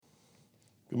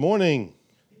Good morning.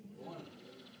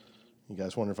 You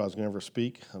guys wonder if I was going to ever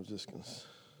speak? I was just going to.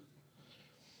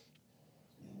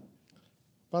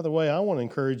 By the way, I want to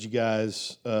encourage you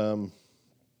guys. I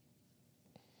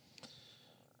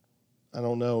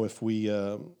don't know if we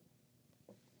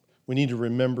need to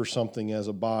remember something as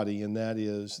a body, and that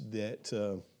is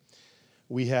that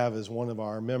we have as one of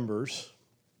our members,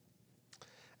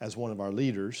 as one of our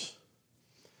leaders,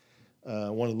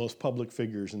 one of the most public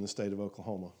figures in the state of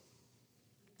Oklahoma.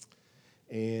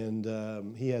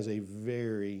 And he has a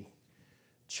very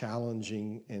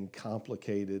challenging and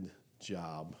complicated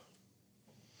job.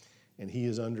 And he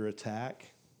is under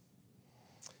attack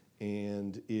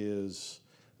and is,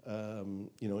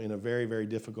 in a very, very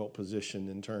difficult position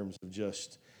in terms of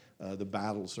just the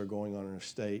battles that are going on in our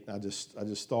state. And I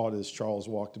just thought as Charles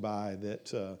walked by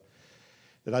that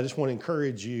I just want to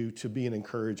encourage you to be an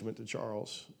encouragement to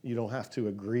Charles. You don't have to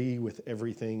agree with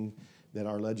everything that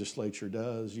our legislature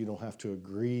does. You don't have to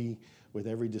agree with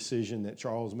every decision that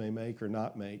Charles may make or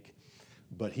not make,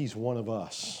 but he's one of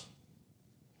us.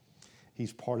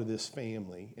 He's part of this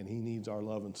family, and he needs our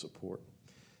love and support.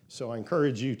 So I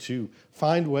encourage you to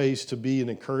find ways to be an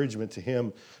encouragement to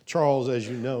him. Charles, as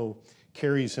you know,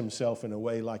 carries himself in a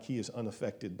way like he is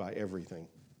unaffected by everything.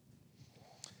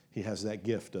 He has that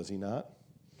gift, does he not?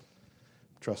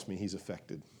 Trust me, he's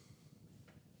affected.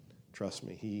 Trust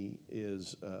me, he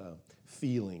is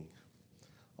feeling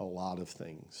a lot of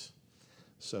things.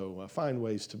 So find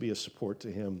ways to be a support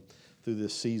to him through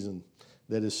this season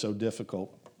that is so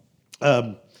difficult.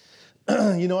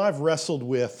 I've wrestled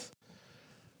with,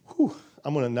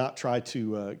 I'm going to not try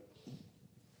to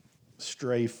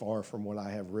stray far from what I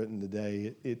have written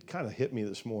today. It kind of hit me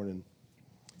this morning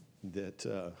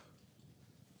that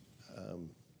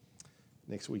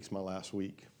next week's my last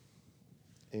week.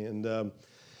 And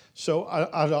so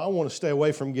I want to stay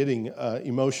away from getting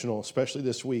emotional, especially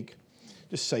this week.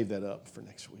 Just save that up for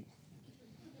next week.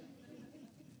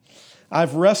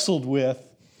 I've wrestled with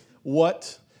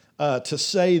what to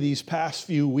say these past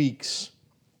few weeks,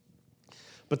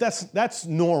 but that's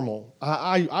normal.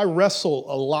 I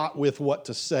wrestle a lot with what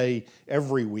to say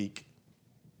every week.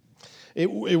 It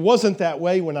wasn't that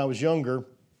way when I was younger.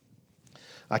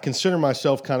 I consider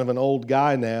myself kind of an old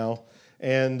guy now,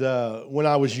 and when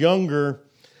I was younger,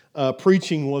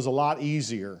 preaching was a lot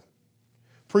easier.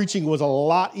 Preaching was a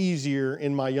lot easier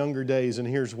in my younger days, and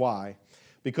here's why.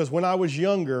 Because when I was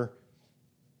younger,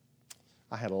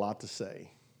 I had a lot to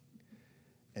say,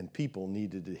 and people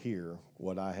needed to hear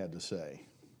what I had to say.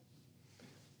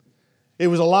 It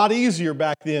was a lot easier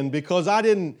back then because I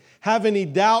didn't have any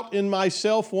doubt in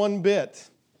myself one bit.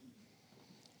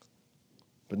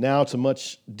 But now it's a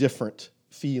much different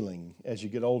feeling. As you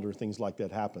get older, things like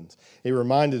that happens. It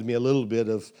reminded me a little bit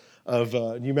of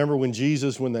you remember when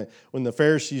Jesus, when the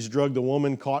Pharisees drugged the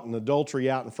woman caught in adultery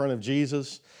out in front of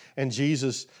Jesus, and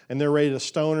they're ready to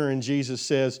stone her, and Jesus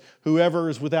says, "Whoever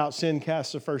is without sin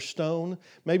casts the first stone."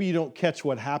 Maybe you don't catch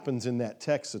what happens in that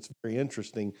text. It's very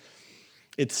interesting.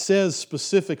 It says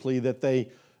specifically that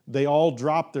they all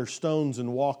dropped their stones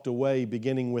and walked away,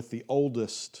 beginning with the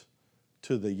oldest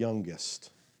to the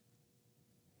youngest.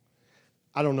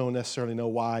 I don't necessarily know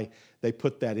why they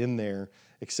put that in there,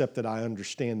 except that I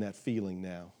understand that feeling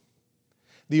now.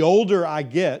 The older I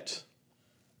get,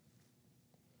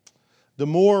 the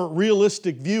more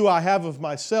realistic view I have of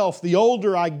myself. The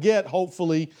older I get,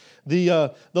 hopefully,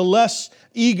 the less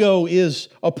ego is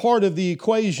a part of the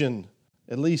equation,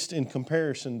 at least in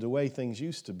comparison to the way things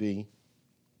used to be.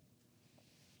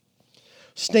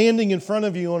 Standing in front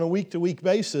of you on a week-to-week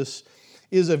basis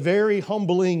is a very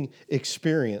humbling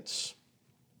experience.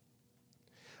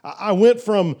 I went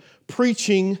from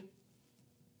preaching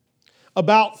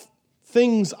about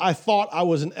things I thought I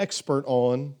was an expert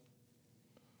on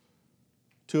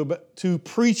to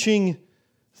preaching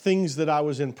things that I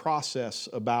was in process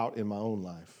about in my own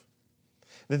life.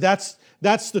 That's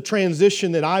the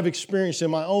transition that I've experienced in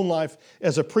my own life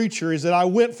as a preacher, is that I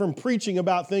went from preaching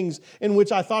about things in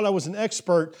which I thought I was an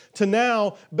expert to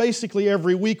now, basically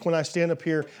every week when I stand up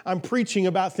here, I'm preaching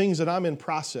about things that I'm in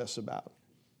process about.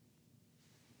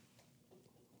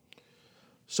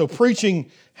 So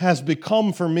preaching has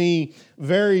become for me a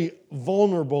very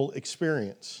vulnerable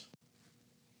experience.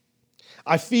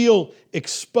 I feel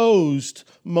exposed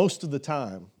most of the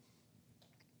time.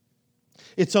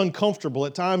 It's uncomfortable.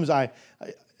 At times,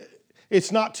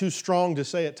 it's not too strong to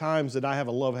say at times that I have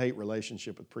a love-hate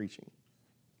relationship with preaching.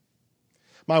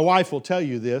 My wife will tell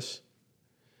you this.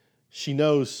 She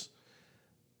knows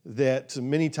that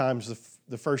many times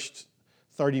the first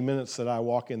 30 minutes that I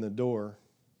walk in the door,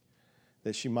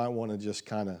 that she might want to just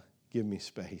kind of give me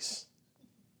space.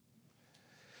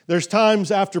 There's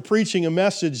times after preaching a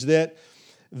message that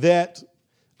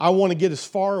I want to get as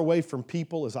far away from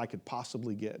people as I could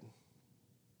possibly get.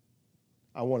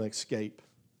 I want to escape.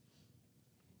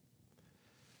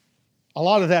 A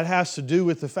lot of that has to do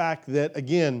with the fact that,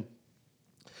 again,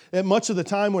 that much of the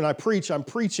time when I preach, I'm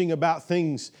preaching about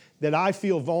things that I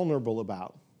feel vulnerable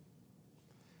about,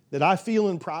 that I feel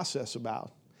in process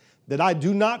about, that I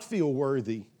do not feel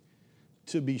worthy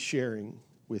to be sharing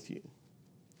with you.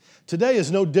 Today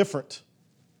is no different.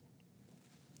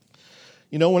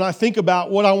 You know, when I think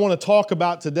about what I want to talk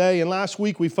about today, and last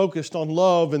week we focused on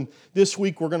love, and this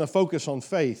week we're going to focus on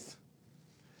faith.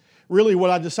 Really, what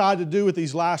I decided to do with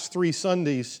these last 3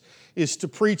 Sundays is to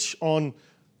preach on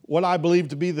what I believe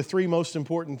to be the 3 most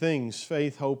important things: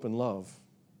 faith, hope, and love.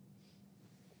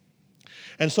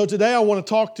 And so today I want to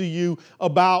talk to you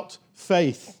about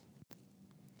faith.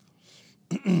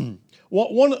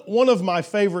 One of my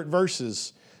favorite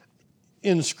verses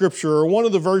in Scripture, or one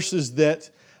of the verses that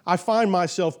I find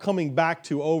myself coming back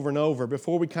to over and over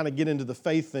before we kind of get into the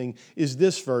faith thing, is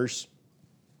this verse.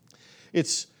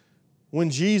 It's when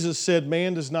Jesus said,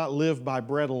 "Man does not live by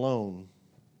bread alone,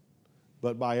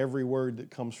 but by every word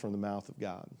that comes from the mouth of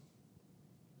God."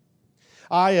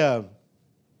 I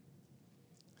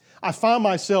find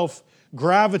myself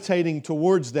gravitating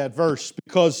towards that verse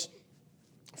because,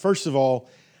 first of all,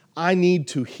 I need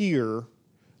to hear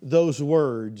those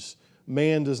words,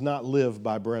 "Man does not live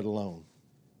by bread alone."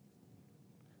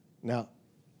 Now,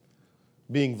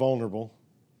 being vulnerable,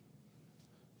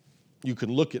 you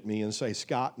can look at me and say,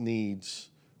 Scott needs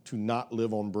to not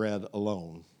live on bread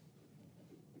alone.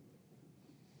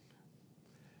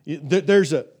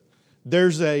 There's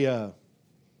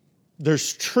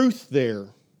truth there,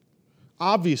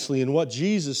 obviously, in what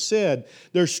Jesus said.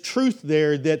 There's truth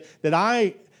there that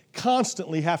I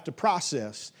constantly have to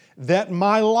process, that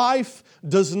my life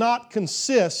does not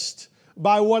consist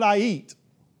by what I eat.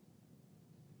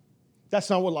 That's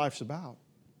not what life's about.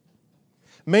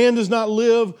 Man does not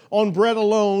live on bread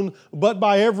alone, but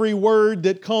by every word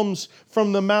that comes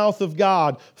from the mouth of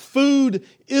God. Food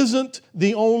isn't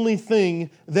the only thing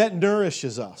that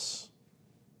nourishes us.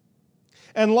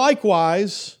 And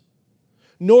likewise,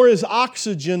 nor is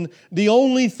oxygen the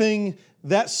only thing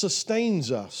that sustains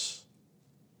us.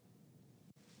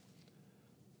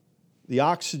 The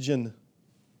oxygen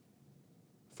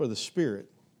for the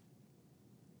Spirit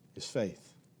is faith.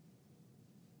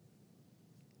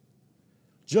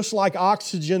 Just like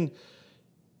oxygen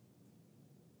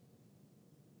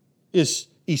is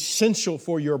essential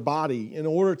for your body, in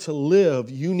order to live,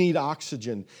 you need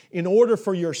oxygen. In order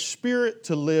for your spirit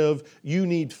to live, you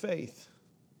need faith.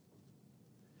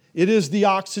 It is the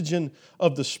oxygen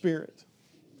of the Spirit.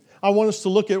 I want us to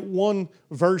look at one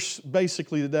verse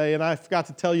basically today, and I forgot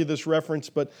to tell you this reference,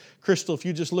 but Crystal, if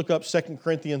you just look up 2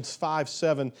 Corinthians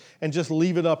 5:7 and just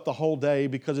leave it up the whole day,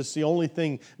 because it's the only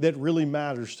thing that really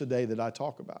matters today that I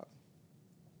talk about.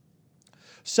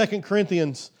 2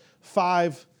 Corinthians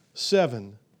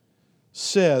 5:7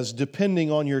 says,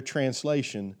 depending on your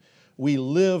translation, we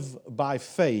live by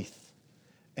faith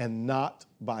and not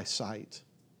by sight.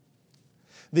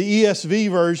 The ESV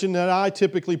version that I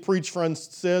typically preach from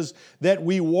says that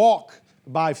we walk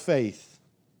by faith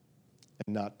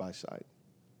and not by sight.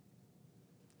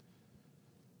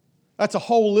 That's a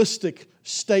holistic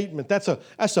statement. That's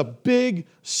a big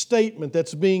statement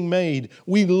that's being made.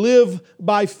 We live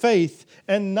by faith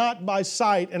and not by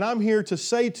sight. And I'm here to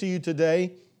say to you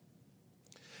today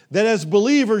that as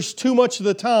believers, too much of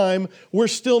the time, we're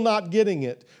still not getting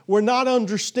it. We're not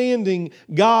understanding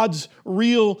God's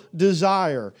real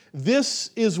desire.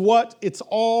 This is what it's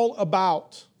all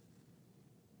about.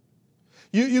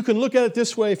 You can look at it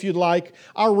this way if you'd like.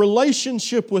 Our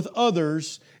relationship with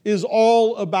others is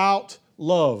all about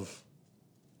love.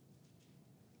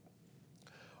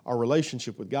 Our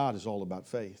relationship with God is all about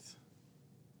faith.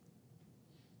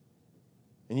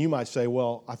 And you might say,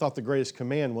 well, I thought the greatest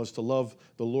command was to love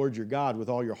the Lord your God with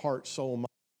all your heart, soul, mind,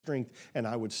 strength. And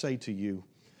I would say to you,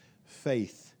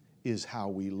 faith is how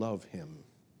we love Him.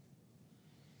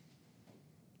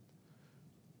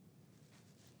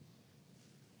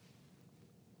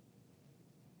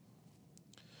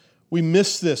 We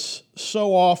miss this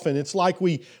so often. It's like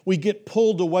we get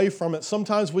pulled away from it.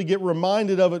 Sometimes we get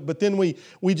reminded of it, but then we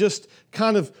just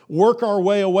kind of work our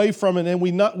way away from it, and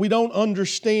we don't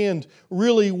understand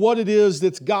really what it is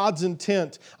that's God's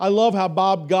intent. I love how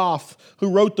Bob Goff, who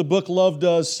wrote the book Love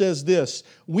Does, says this: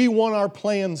 we want our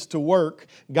plans to work.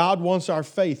 God wants our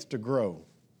faith to grow.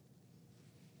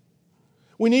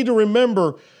 We need to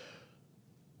remember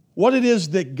what it is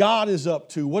that God is up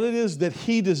to, what it is that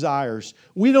He desires.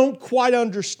 We don't quite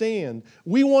understand.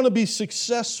 We want to be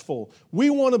successful.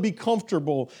 We want to be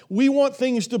comfortable. We want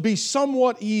things to be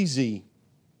somewhat easy.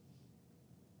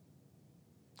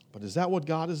 But is that what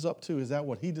God is up to? Is that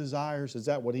what He desires? Is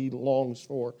that what He longs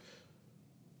for?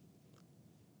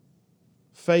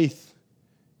 Faith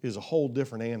is a whole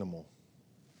different animal.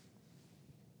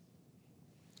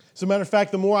 As a matter of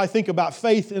fact, the more I think about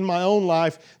faith in my own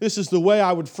life, this is the way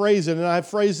I would phrase it, and I've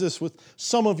phrased this with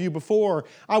some of you before.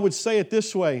 I would say it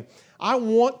this way: I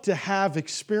want to have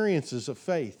experiences of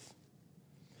faith.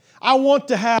 I want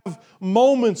to have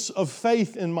moments of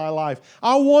faith in my life.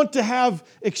 I want to have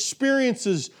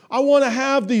experiences. I want to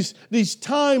have these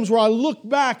times where I look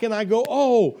back and I go,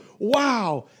 oh,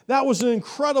 wow, that was an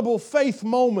incredible faith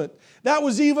moment. That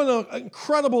was even an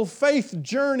incredible faith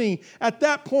journey at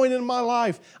that point in my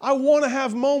life. I want to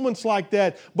have moments like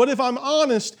that. But if I'm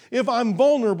honest, if I'm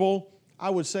vulnerable, I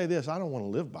would say this: I don't want to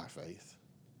live by faith.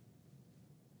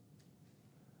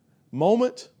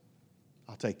 Moment,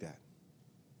 I'll take that.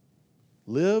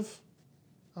 Live,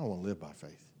 I don't want to live by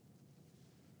faith.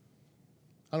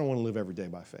 I don't want to live every day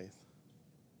by faith.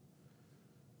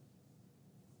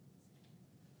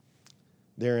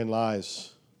 Therein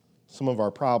lies some of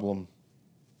our problem.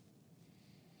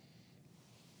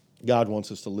 God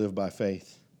wants us to live by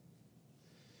faith.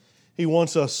 He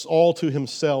wants us all to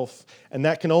Himself, and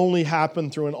that can only happen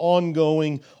through an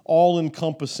ongoing,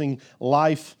 all-encompassing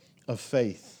life of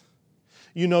faith.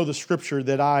 You know the scripture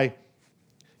that I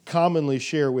commonly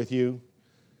share with you.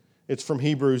 It's from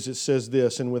Hebrews. It says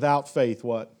this: and without faith,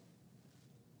 what?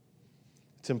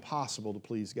 It's impossible to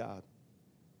please God.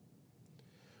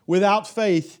 Without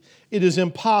faith, it is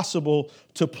impossible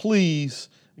to please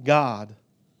God.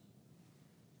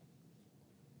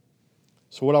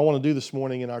 So what I want to do this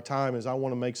morning in our time is I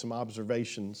want to make some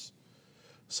observations.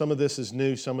 Some of this is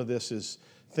new. Some of this is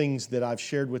things that I've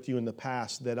shared with you in the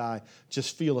past that I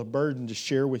just feel a burden to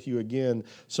share with you again.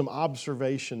 Some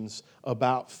observations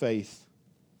about faith.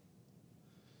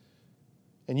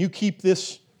 And you keep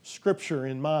this scripture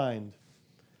in mind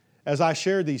as I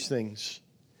share these things.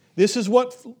 This is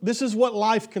what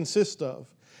life consists of.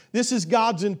 This is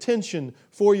God's intention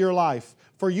for your life,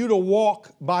 for you to walk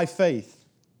by faith,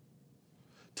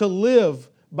 to live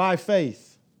by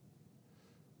faith.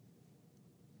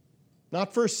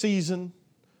 Not for a season,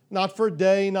 not for a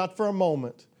day, not for a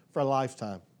moment, for a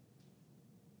lifetime.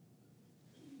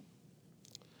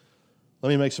 Let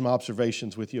me make some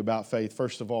observations with you about faith.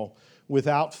 First of all,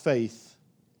 without faith,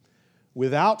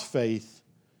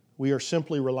 we are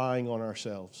simply relying on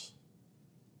ourselves.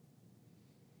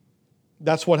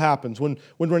 That's what happens. When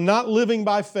we're not living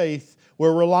by faith,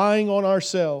 we're relying on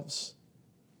ourselves.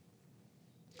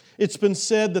 It's been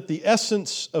said that the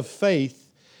essence of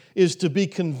faith is to be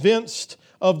convinced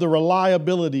of the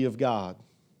reliability of God.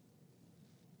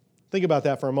 Think about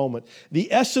that for a moment.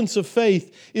 The essence of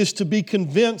faith is to be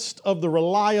convinced of the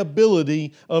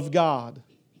reliability of God.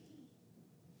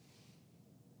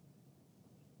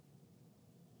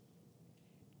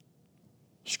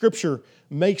 Scripture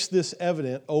makes this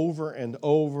evident over and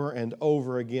over and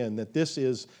over again, that this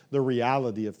is the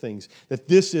reality of things, that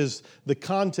this is the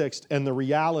context and the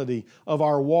reality of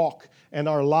our walk and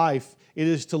our life. It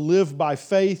is to live by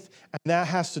faith, and that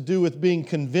has to do with being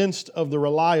convinced of the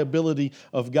reliability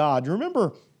of God.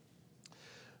 Remember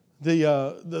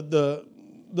the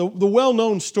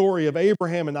well-known story of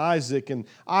Abraham and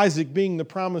Isaac being the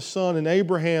promised son, and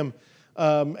Abraham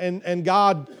and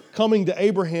God coming to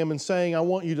Abraham and saying, I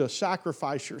want you to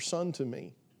sacrifice your son to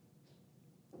me.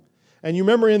 And you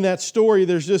remember in that story,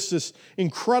 there's just this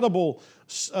incredible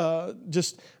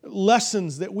just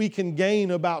lessons that we can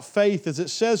gain about faith, as it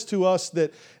says to us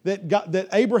that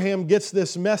Abraham gets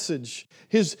this message.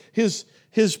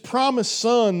 His promised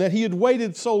son that he had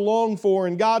waited so long for,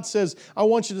 and God says, I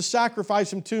want you to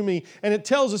sacrifice him to me. And it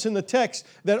tells us in the text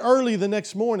that early the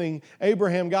next morning,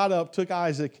 Abraham got up, took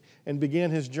Isaac, and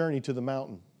began his journey to the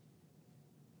mountain.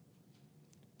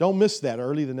 Don't miss that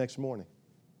early the next morning.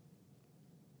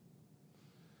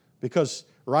 Because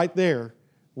right there,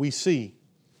 we see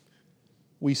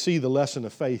the lesson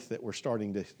of faith that we're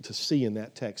starting to see in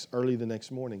that text. Early the next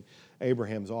morning,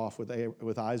 Abraham's off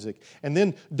with Isaac. And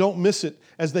then don't miss it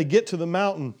as they get to the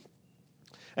mountain.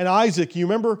 And Isaac, you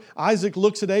remember, Isaac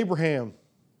looks at Abraham.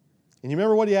 And you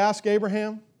remember what he asked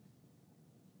Abraham?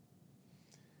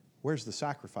 Where's the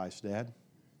sacrifice, Dad?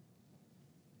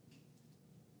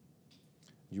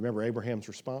 Do you remember Abraham's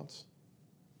response?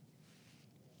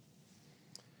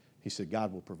 He said,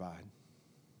 God will provide.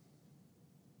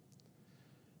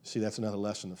 See, that's another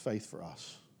lesson of faith for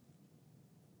us.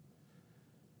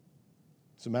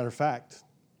 As a matter of fact,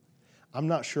 I'm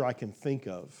not sure I can think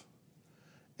of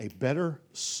a better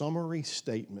summary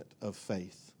statement of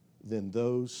faith than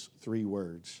those 3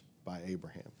 words by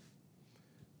Abraham.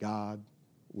 God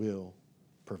will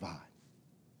provide.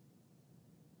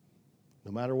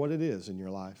 No matter what it is in your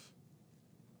life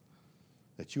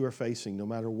that you are facing, no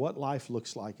matter what life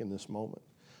looks like in this moment,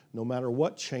 no matter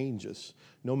what changes,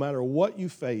 no matter what you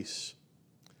face,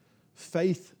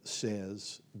 faith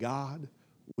says God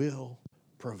will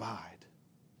provide.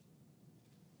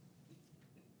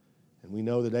 And we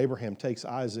know that Abraham takes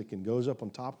Isaac and goes up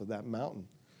on top of that mountain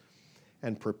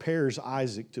and prepares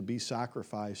Isaac to be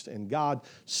sacrificed. And God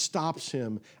stops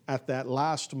him at that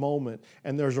last moment.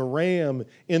 And there's a ram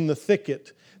in the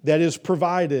thicket that is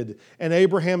provided. And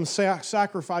Abraham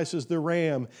sacrifices the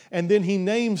ram. And then he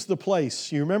names the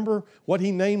place. You remember what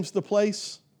he names the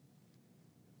place?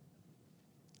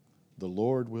 The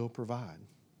Lord will provide.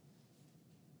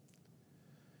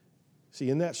 See,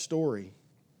 in that story,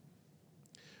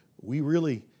 we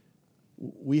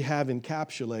have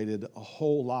encapsulated a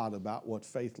whole lot about what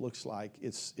faith looks like.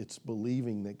 It's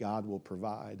believing that God will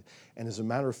provide. And as a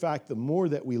matter of fact, the more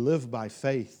that we live by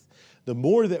faith, the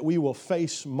more that we will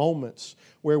face moments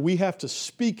where we have to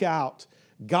speak out,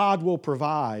 God will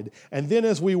provide. And then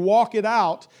as we walk it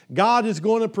out, God is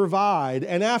going to provide.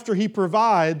 And after He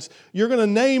provides, you're going to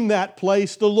name that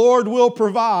place, the Lord will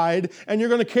provide. And you're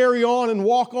going to carry on and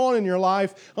walk on in your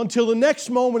life until the next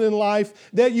moment in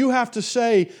life that you have to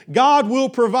say, God will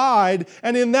provide.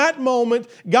 And in that moment,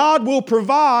 God will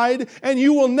provide. And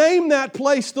you will name that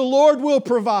place, the Lord will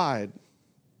provide.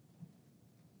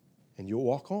 And you'll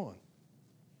walk on.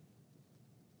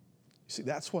 You see,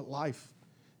 that's what life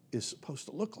is supposed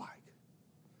to look like.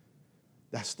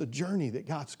 That's the journey that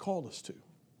God's called us to.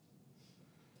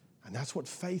 And that's what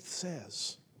faith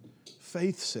says.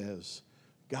 Faith says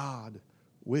God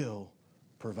will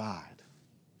provide.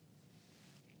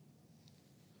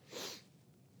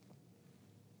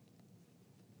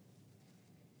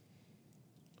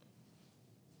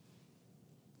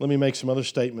 Let me make some other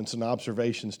statements and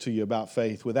observations to you about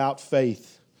faith. Without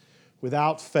faith,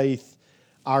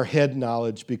 our head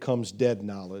knowledge becomes dead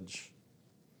knowledge.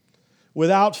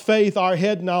 Without faith, our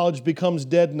head knowledge becomes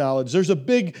dead knowledge. There's a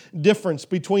big difference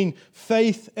between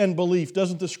faith and belief.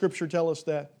 Doesn't the Scripture tell us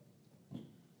that?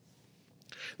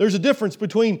 There's a difference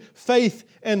between faith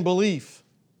and belief.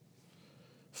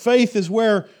 Faith is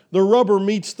where the rubber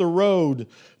meets the road.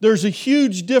 There's a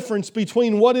huge difference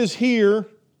between what is here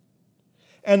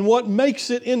and what makes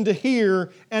it into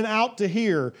here and out to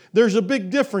here. There's a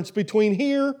big difference between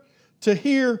here to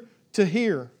here to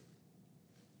here.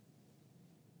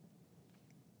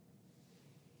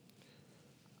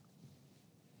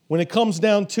 When it comes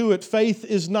down to it, faith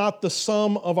is not the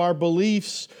sum of our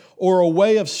beliefs or a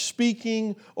way of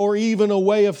speaking or even a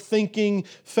way of thinking.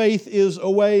 Faith is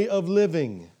a way of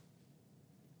living.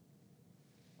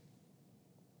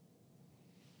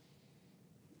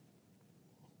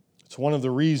 It's one of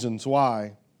the reasons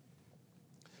why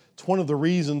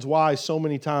so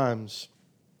many times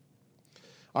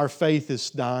our faith is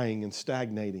dying and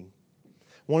stagnating.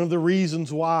 One of the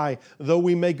reasons why, though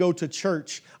we may go to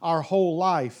church our whole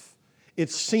life, it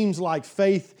seems like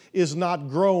faith is not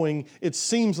growing. It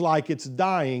seems like it's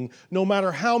dying, no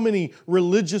matter how many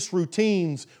religious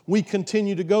routines we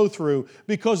continue to go through,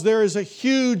 because there is a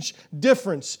huge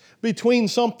difference between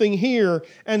something here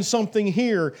and something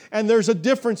here. And there's a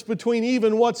difference between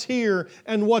even what's here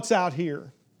and what's out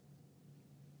here.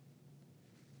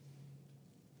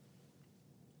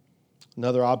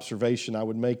 Another observation I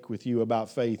would make with you about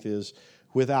faith is,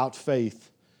 without faith,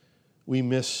 we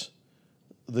miss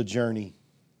the journey.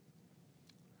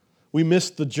 We miss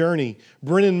the journey.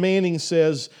 Brennan Manning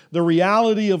says, the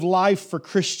reality of life for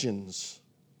Christians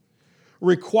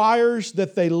requires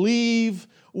that they leave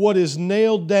what is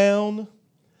nailed down,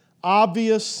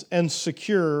 obvious, and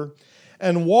secure,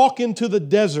 and walk into the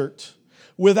desert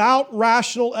without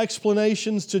rational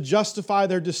explanations to justify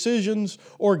their decisions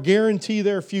or guarantee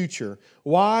their future.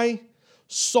 Why?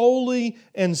 Solely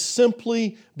and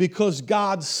simply because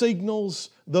God signals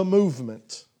the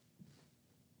movement.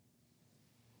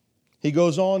 He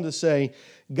goes on to say,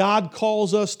 God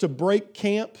calls us to break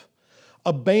camp,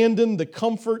 abandon the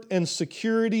comfort and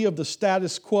security of the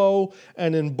status quo,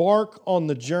 and embark on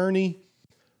the journey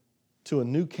to a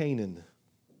new Canaan.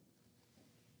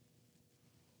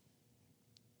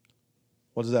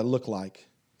 What does that look like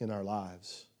in our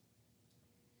lives?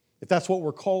 If that's what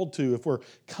we're called to, if we're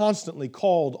constantly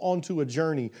called onto a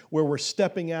journey where we're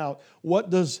stepping out, what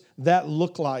does that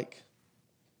look like?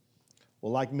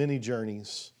 Well, like many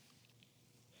journeys,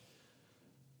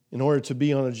 In order to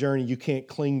be on a journey, you can't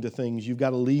cling to things. You've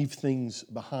got to leave things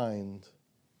behind.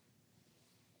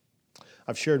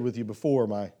 I've shared with you before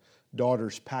my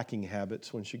daughter's packing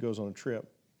habits when she goes on a trip.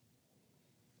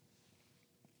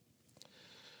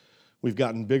 We've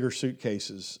gotten bigger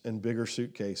suitcases and bigger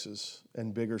suitcases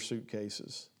and bigger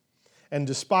suitcases. And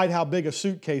despite how big a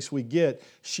suitcase we get,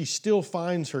 she still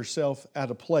finds herself at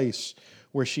a place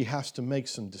where she has to make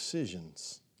some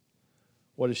decisions.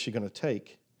 What is she going to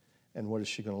take? And what is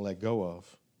she going to let go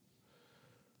of?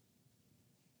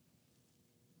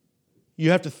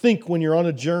 You have to think when you're on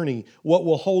a journey, what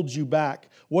will hold you back?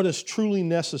 What is truly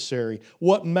necessary?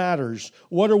 What matters?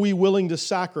 What are we willing to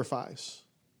sacrifice?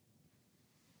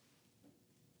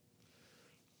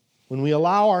 When we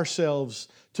allow ourselves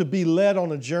to be led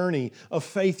on a journey, a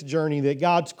faith journey that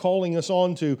God's calling us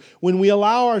onto, when we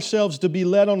allow ourselves to be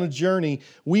led on a journey,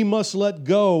 we must let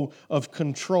go of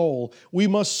control. We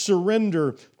must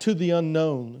surrender to the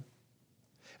unknown.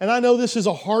 And I know this is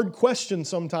a hard question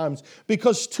sometimes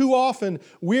because too often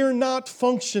we're not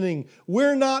functioning.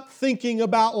 We're not thinking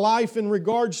about life in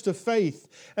regards to faith.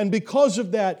 And because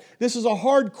of that, this is a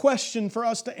hard question for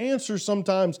us to answer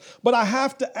sometimes. But I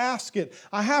have to ask it.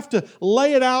 I have to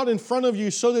lay it out in front of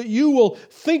you so that you will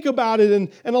think about it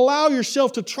and allow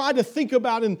yourself to try to think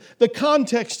about in the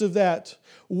context of that.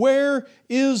 Where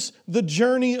is the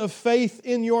journey of faith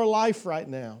in your life right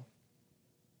now?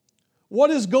 What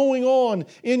is going on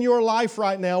in your life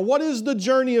right now? What is the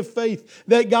journey of faith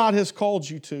that God has called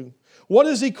you to? What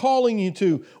is He calling you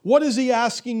to? What is He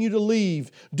asking you to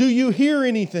leave? Do you hear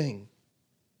anything?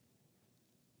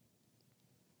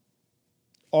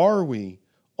 Are we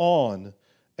on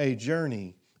a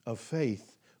journey of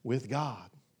faith with God?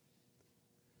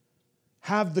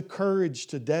 Have the courage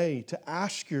today to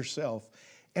ask yourself,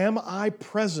 am I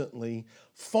presently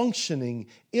functioning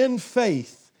in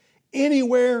faith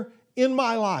anywhere in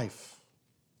my life?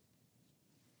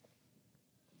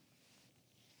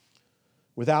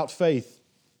 Without faith,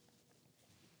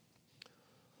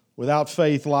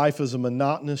 life is a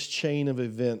monotonous chain of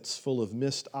events full of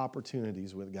missed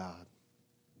opportunities with God.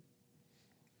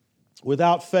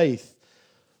 Without faith,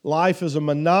 life is a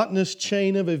monotonous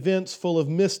chain of events full of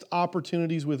missed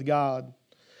opportunities with God.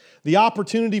 The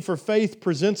opportunity for faith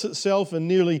presents itself in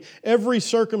nearly every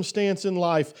circumstance in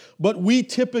life, but we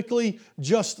typically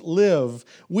just live.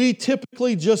 We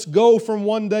typically just go from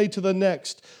one day to the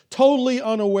next, totally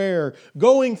unaware,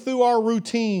 going through our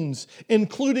routines,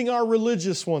 including our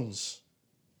religious ones,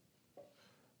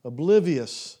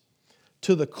 oblivious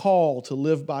to the call to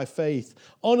live by faith,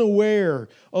 unaware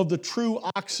of the true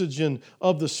oxygen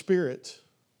of the Spirit.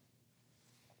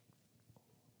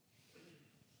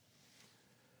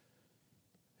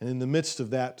 And in the midst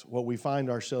of that, what we find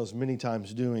ourselves many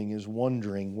times doing is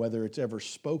wondering whether it's ever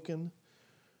spoken,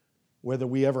 whether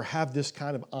we ever have this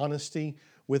kind of honesty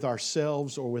with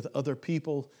ourselves or with other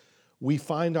people. We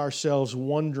find ourselves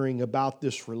wondering about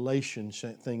this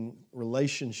relationship thing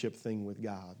with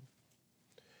God.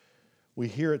 We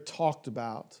hear it talked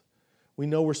about. We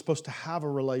know we're supposed to have a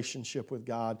relationship with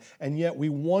God, and yet we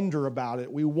wonder about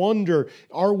it. We wonder,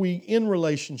 are we in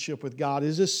relationship with God?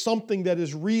 Is this something that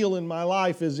is real in my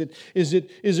life? Is it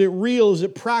real? Is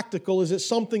it practical? Is it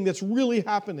something that's really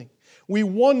happening? We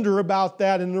wonder about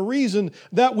that, and the reason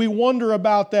that we wonder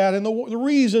about that and the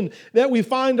reason that we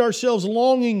find ourselves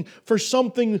longing for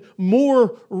something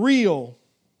more real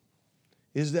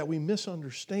is that we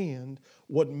misunderstand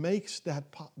what makes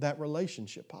that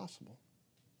relationship possible.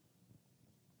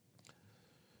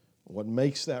 What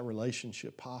makes that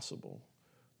relationship possible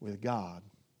with God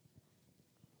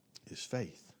is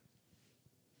faith.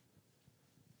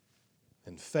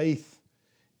 And faith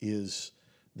is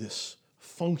this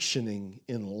functioning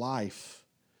in life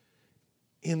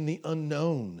in the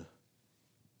unknown,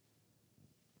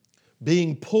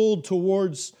 being pulled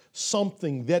towards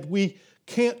something that we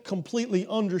can't completely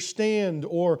understand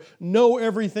or know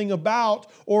everything about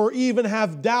or even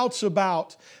have doubts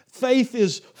about. Faith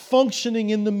is functioning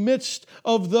in the midst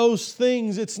of those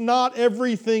things. It's not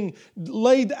everything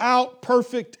laid out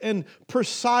perfect and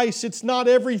precise. It's not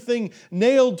everything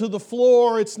nailed to the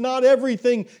floor. It's not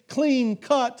everything clean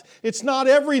cut. It's not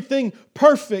everything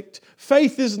perfect.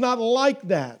 Faith is not like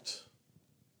that.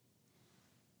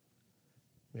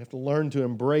 We have to learn to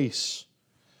embrace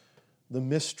the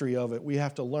mystery of it. We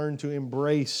have to learn to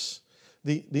embrace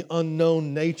the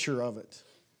unknown nature of it.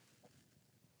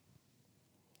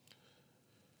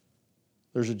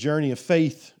 There's a journey of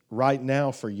faith right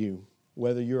now for you,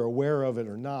 whether you're aware of it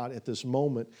or not at this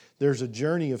moment. There's a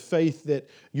journey of faith that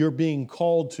you're being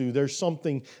called to. There's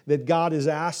something that God is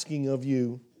asking of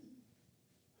you.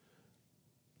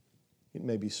 It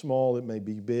may be small, it may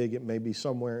be big, it may be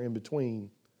somewhere in between.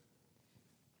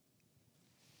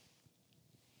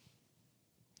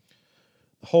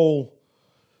 The whole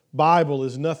Bible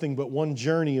is nothing but one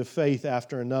journey of faith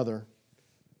after another,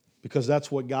 because that's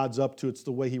what God's up to. It's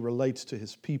the way He relates to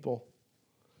His people.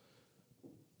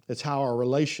 It's how our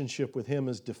relationship with Him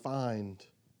is defined.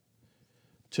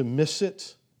 To miss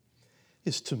it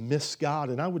is to miss God.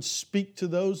 And I would speak to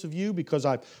those of you, because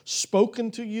I've spoken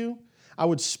to you, I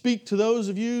would speak to those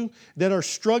of you that are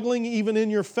struggling even in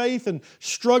your faith and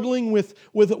struggling with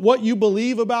what you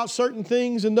believe about certain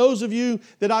things, and those of you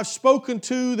that I've spoken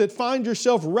to that find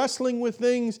yourself wrestling with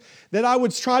things, that I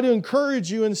would try to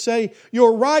encourage you and say,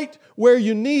 you're right where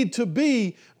you need to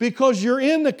be, because you're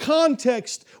in the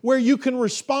context where you can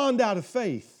respond out of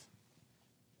faith.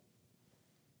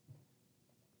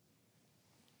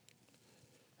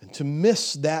 And to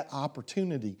miss that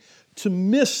opportunity, to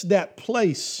miss that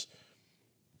place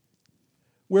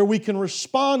where we can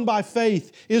respond by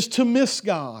faith, is to miss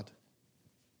God.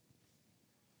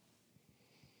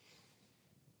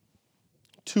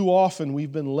 Too often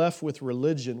we've been left with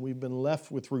religion, we've been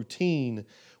left with routine,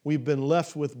 we've been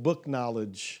left with book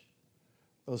knowledge.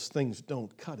 Those things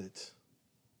don't cut it.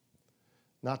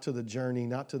 Not to the journey,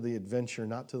 not to the adventure,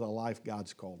 not to the life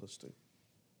God's called us to.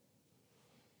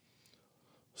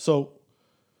 So,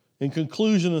 in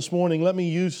conclusion this morning, let me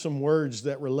use some words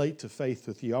that relate to faith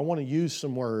with you. I want to use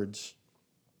some words.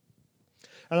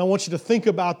 And I want you to think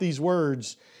about these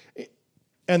words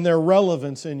and their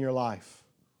relevance in your life.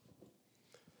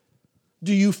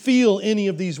 Do you feel any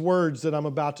of these words that I'm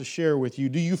about to share with you?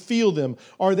 Do you feel them?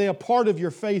 Are they a part of your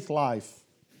faith life?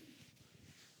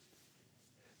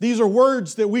 These are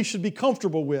words that we should be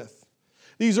comfortable with.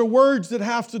 These are words that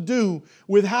have to do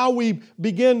with how we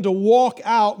begin to walk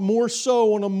out more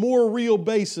so on a more real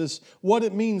basis what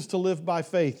it means to live by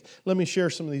faith. Let me share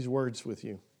some of these words with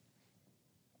you.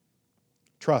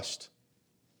 Trust.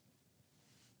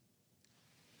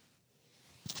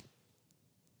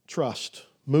 Trust.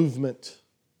 Movement.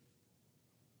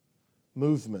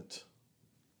 Movement.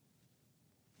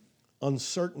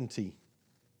 Uncertainty.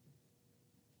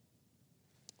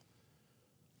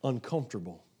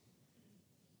 Uncomfortable.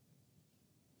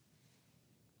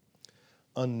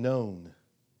 Unknown,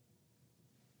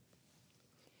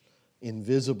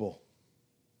 invisible,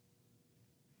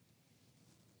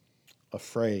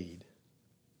 afraid,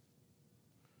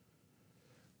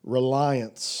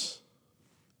 reliance.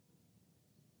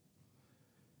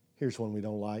 Here's one we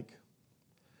don't like: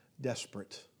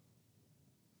 desperate,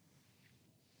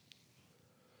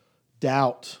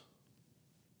 doubt,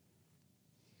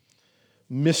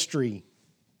 mystery,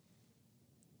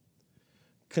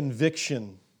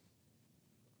 conviction,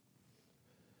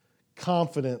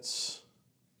 confidence,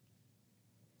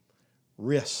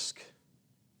 risk.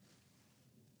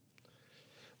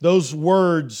 Those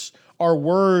words are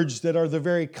words that are the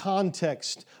very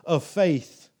context of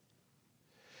faith.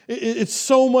 It's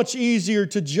so much easier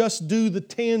to just do the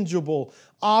tangible,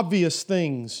 obvious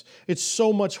things. It's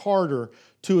so much harder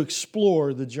to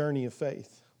explore the journey of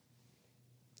faith.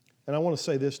 And I want to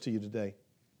say this to you today.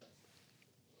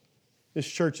 This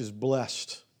church is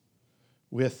blessed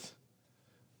with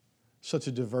such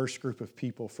a diverse group of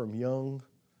people, from young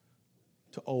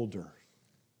to older.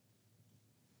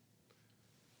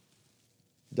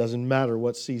 Doesn't matter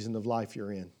what season of life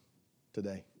you're in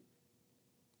today.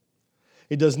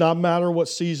 It does not matter what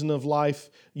season of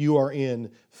life you are in.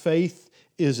 Faith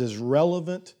is as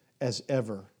relevant as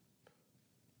ever.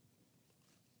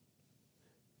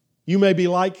 You may be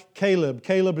like Caleb.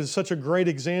 Caleb is such a great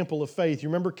example of faith. You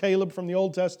remember Caleb from the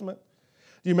Old Testament?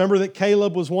 Do you remember that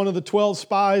Caleb was one of the 12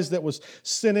 spies that was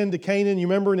sent into Canaan? You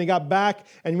remember, and he got back,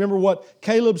 and you remember what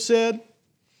Caleb said?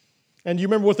 And you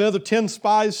remember what the other 10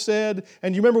 spies said?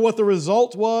 And you remember what the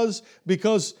result was?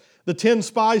 Because the 10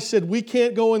 spies said, we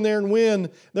can't go in there and win.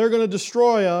 They're going to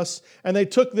destroy us. And they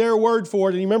took their word for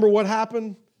it. And you remember what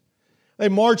happened? They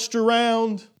marched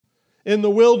around in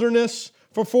the wilderness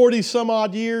for 40 some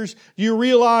odd years. You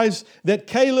realize that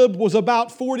Caleb was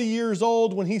about 40 years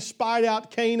old when he spied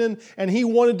out Canaan, and he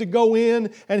wanted to go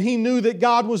in, and he knew that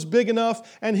God was big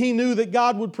enough, and he knew that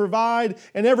God would provide,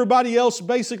 and everybody else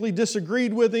basically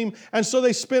disagreed with him. And so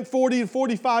they spent 40 to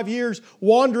 45 years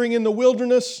wandering in the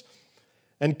wilderness.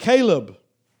 And Caleb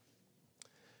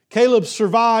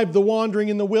survived the wandering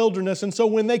in the wilderness. And so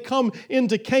when they come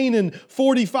into Canaan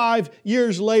 45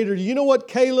 years later, do you know what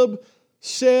Caleb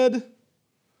said?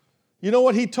 You know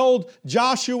what he told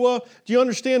Joshua? Do you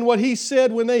understand what he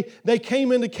said when they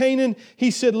came into Canaan? He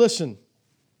said, listen,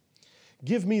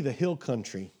 give me the hill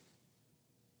country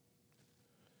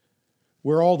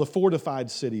where all the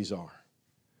fortified cities are.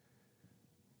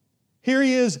 Here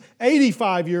he is,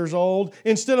 85 years old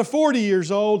instead of 40 years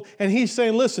old, and he's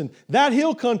saying, listen, that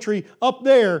hill country up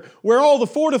there where all the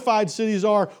fortified cities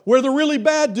are, where the really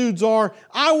bad dudes are,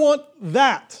 I want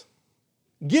that.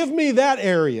 Give me that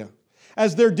area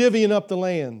as they're divvying up the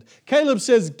land. Caleb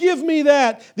says, give me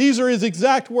that. These are his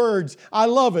exact words. I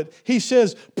love it. He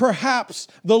says, perhaps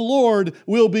the Lord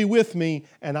will be with me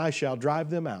and I shall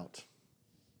drive them out.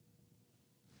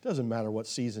 Doesn't matter what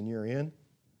season you're in.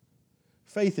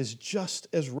 Faith is just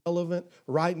as relevant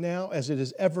right now as it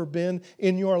has ever been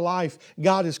in your life.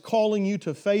 God is calling you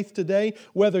to faith today,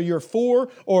 whether you're 4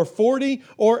 or 40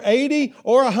 or 80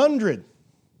 or 100.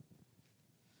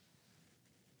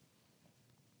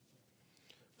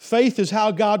 Faith is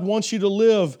how God wants you to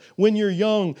live when you're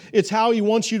young. It's how He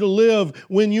wants you to live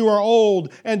when you are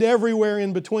old and everywhere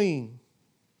in between.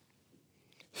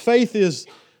 Faith is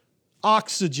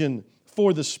oxygen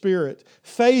for the Spirit.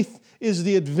 Faith is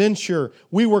the adventure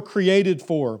we were created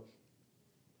for.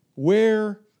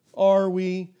 Where are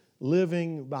we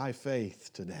living by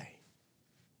faith today?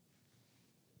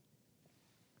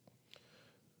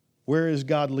 Where is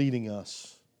God leading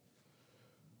us?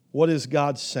 What is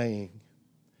God saying?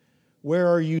 Where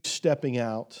are you stepping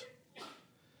out?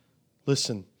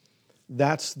 Listen,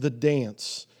 that's the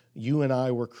dance you and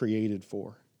I were created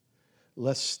for.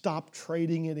 Let's stop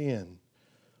trading it in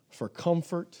for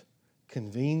comfort,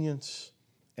 convenience,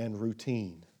 and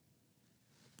routine.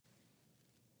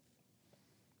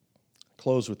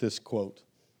 Close with this quote.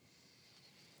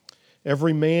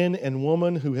 Every man and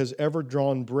woman who has ever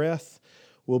drawn breath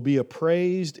will be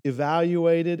appraised,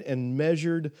 evaluated, and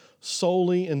measured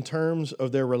solely in terms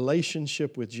of their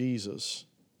relationship with Jesus.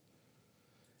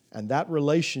 And that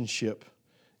relationship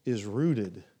is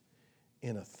rooted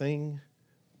in a thing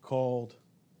called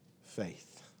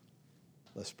faith.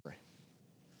 Let's pray.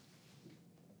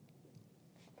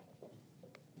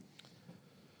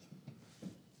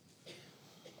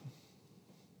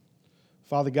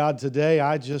 Father God, today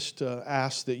I just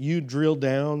ask that you drill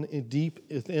down deep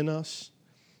within us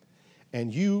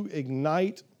and you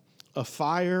ignite a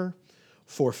fire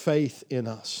for faith in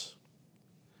us.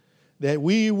 That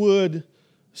we would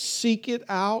seek it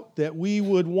out, that we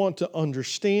would want to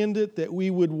understand it, that we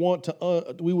would want to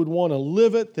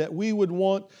live it, that we would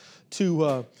want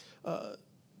to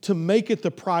make it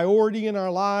the priority in our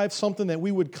lives, something that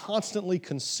we would constantly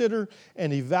consider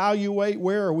and evaluate.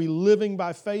 Where are we living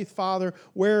by faith, Father?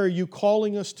 Where are you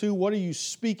calling us to? What are you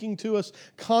speaking to us?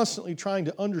 Constantly trying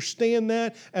to understand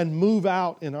that and move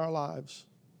out in our lives.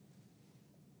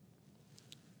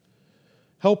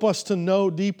 Help us to know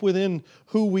deep within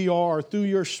who we are through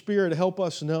your Spirit. Help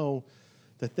us know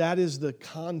that that is the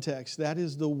context, that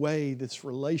is the way this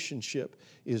relationship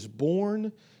is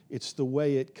born. It's the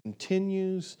way it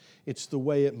continues. It's the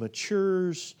way it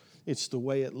matures. It's the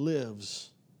way it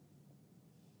lives.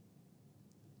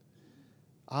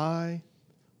 I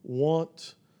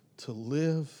want to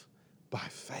live by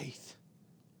faith.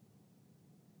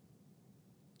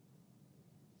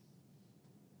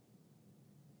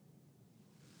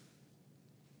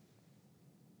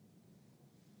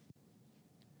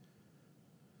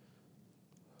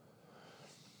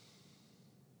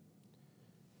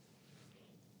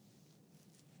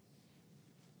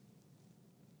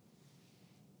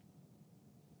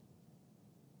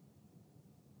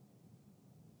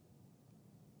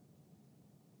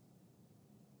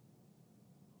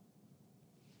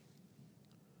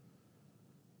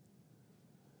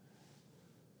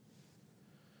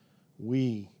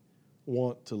 We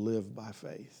want to live by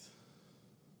faith.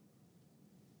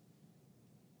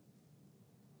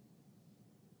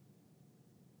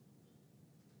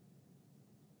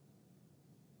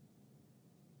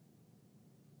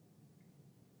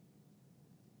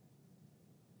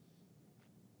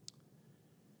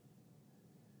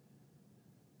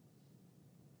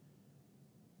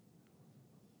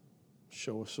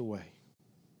 Show us a way.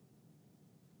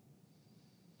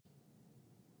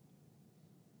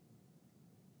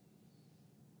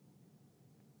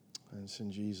 And it's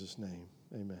in Jesus' name.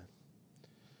 Amen.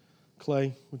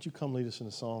 Clay, would you come lead us in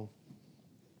a song?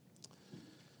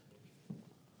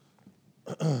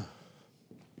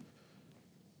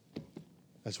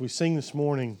 As we sing this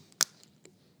morning,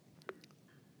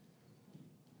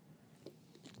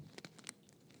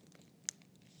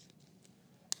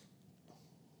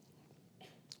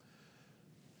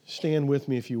 stand with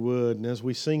me if you would. And as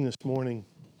we sing this morning,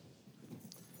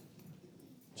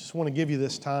 just want to give you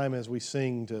this time as we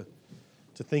sing to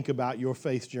think about your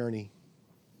faith journey.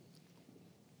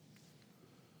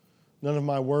 None of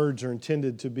my words are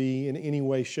intended to be in any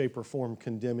way, shape, or form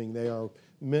condemning. They are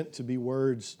meant to be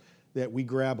words that we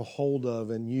grab a hold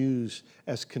of and use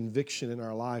as conviction in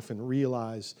our life and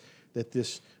realize that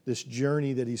this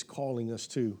journey that He's calling us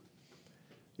to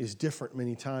is different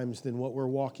many times than what we're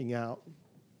walking out.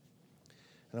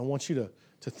 And I want you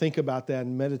to think about that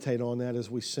and meditate on that as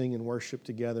we sing and worship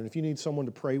together. And if you need someone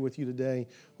to pray with you today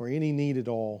or any need at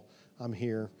all, I'm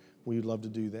here. We'd love to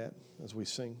do that as we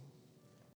sing.